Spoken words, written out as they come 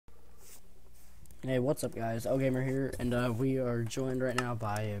Hey, what's up, guys? LGamerr here, and we are joined right now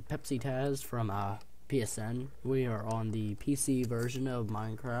by Pepsi Taz from PSN. We are on the PC version of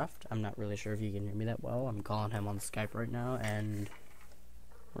Minecraft. I'm not really sure if you can hear me that well. I'm calling him on Skype right now, and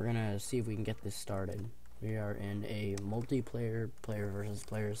we're gonna see if we can get this started. We are in a multiplayer, player versus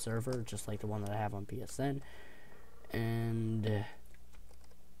player server, just like the one that I have on PSN, and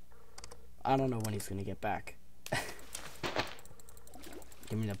I don't know when he's gonna get back.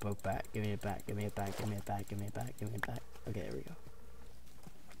 Give me the book back, give me it back, give me it back, give me it back, give me it back, give me it back. Okay, there we go.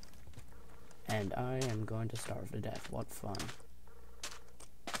 And I am going to starve to death. What fun.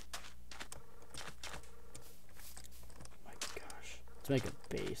 Oh my gosh. Let's make a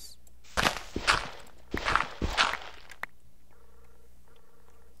base.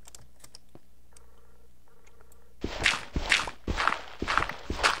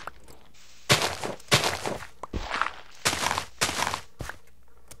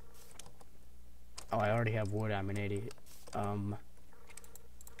 Oh, I already have wood. I'm an idiot. Oh,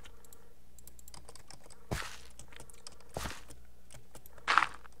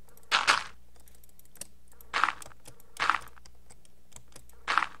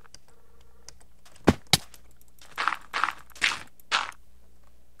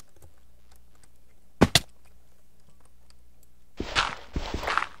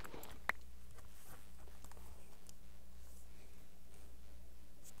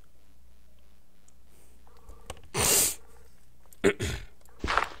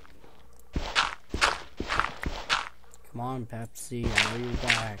 come on, Pepsi. I know you're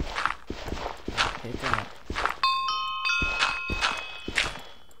back. Pick up.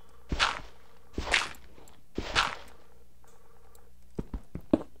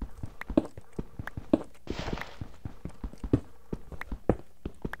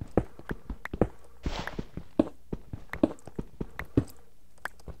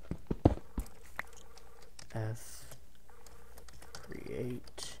 F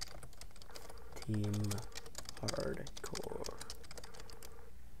create team hardcore.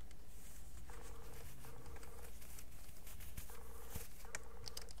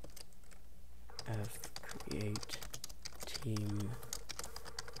 F create team.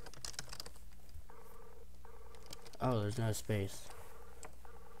 Oh, there's no space.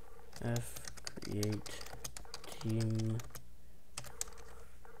 F create team.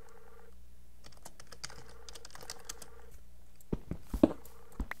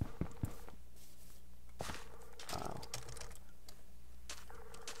 Wow.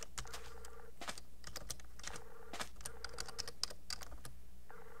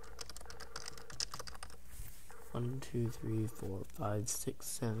 1, 2, 3, 4, 5, 6,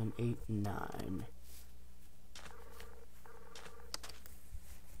 7, 8, 9.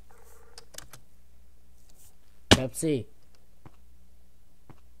 Pepsi.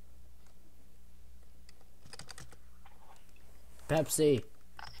 Pepsi.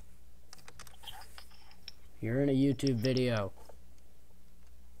 You're in a YouTube video.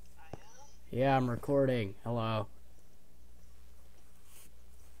 Yeah, I'm recording. Hello.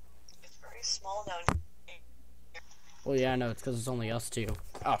 It's very small down here. Well, yeah, I know. It's because it's only us two.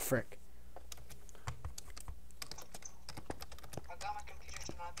 Oh, frick. I got my computer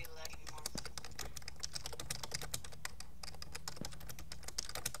to not be lagging anymore.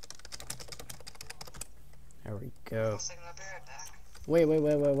 There we go. 1 second, I'll be right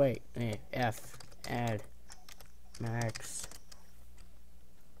back. Wait. Hey, F. Add. Max.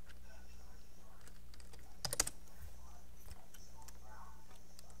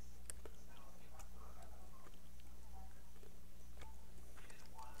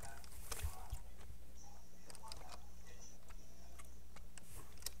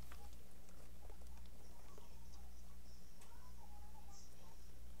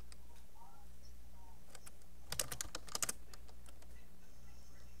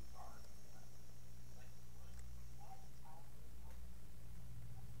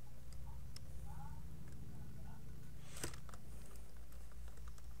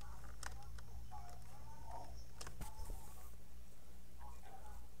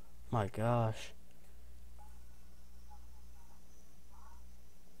 My gosh.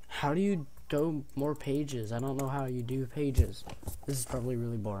 How do you do more pages? I don't know how you do pages. This is probably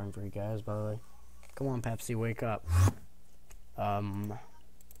really boring for you guys, by the way. Come on, Pepsi, wake up.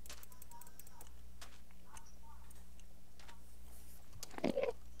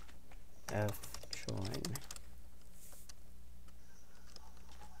 F join.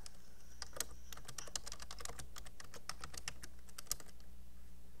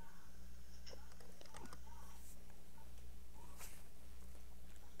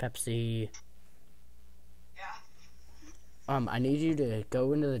 Pepsi. Yeah. I need you to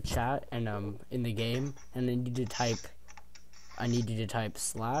go into the chat and in the game, and I need you to type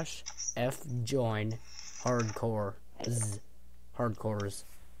 /f join hardcore hardcores.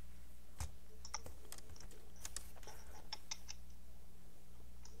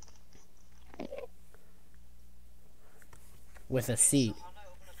 With a C.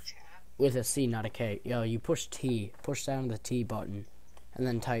 With a C, not a K. Yo, you push T. Push down the T button. And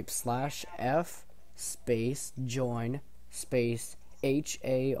then type /f space join space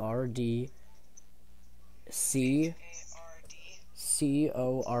HARD CORES.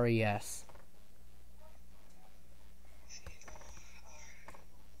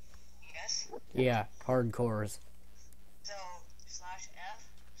 Yes? Yeah, hardcores. So, /f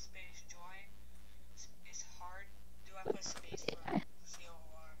space join space hard. Do I put space for COR?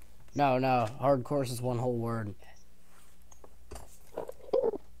 No, hardcores is one whole word.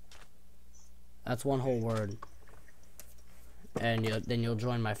 That's one whole word. And then you'll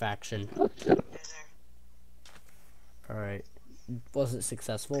join my faction. Alright. Was it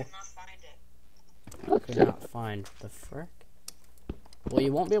successful? Could not find it. Could not find the frick. Well,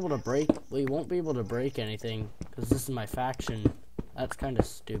 you won't be able to break anything because this is my faction. That's kind of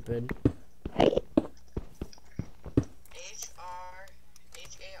stupid. HARDC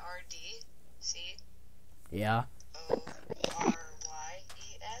Yeah.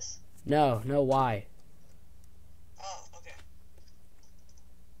 ORYES. No Y. Oh, okay.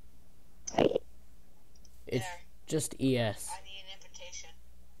 It's There. just ES. I need an invitation.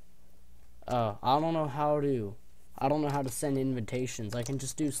 Oh, I don't know how to send invitations. I can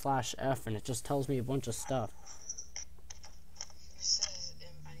just do /f and it just tells me a bunch of stuff. It says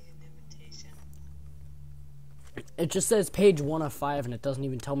I need an invitation. It just says page 1 of 5 and it doesn't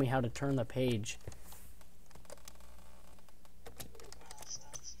even tell me how to turn the page. Wow, that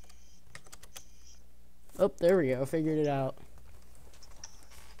sucks. Oh, there we go. Figured it out.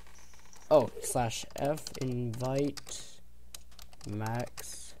 Oh, /f invite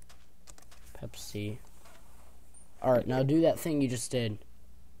Max Pepsi. Alright, now do that thing you just did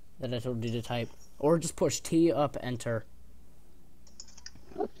that I told you to type. Or just push T up, enter.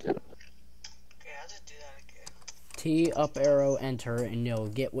 Okay, I'll just do that again. T up arrow, enter, and you'll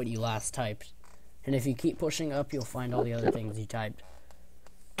get what you last typed. And if you keep pushing up, you'll find all the other things you typed.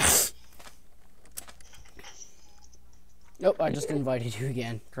 Nope, I just invited you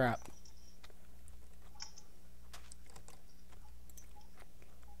again. Crap.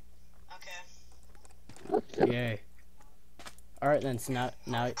 Okay. Yay. Alright then, so now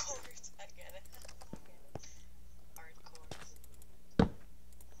Hardcores, I get it. Hardcores.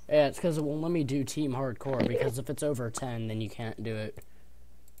 yeah, it's because it won't let me do team hardcore, because if it's over 10, then you can't do it.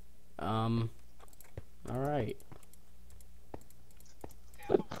 Alright. Okay,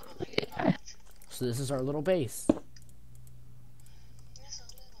 I'm gonna put like a notch. So this is our little base. Yes, a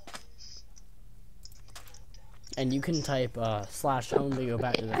little. And you can type /home to go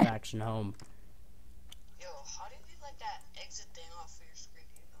back to the faction home. Yo, how do you get like that exit thing off of your screen?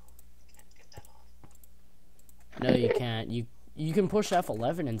 You can't get that off. No, you can't. You can push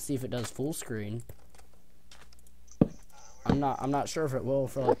F11 and see if it does full screen. I'm not sure if it will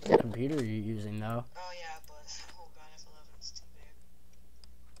for like the computer you're using though. Oh yeah, but oh god, F11 is too big.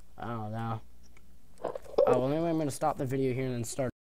 I don't know. Oh well, anyway, I'm gonna stop the video here and then start.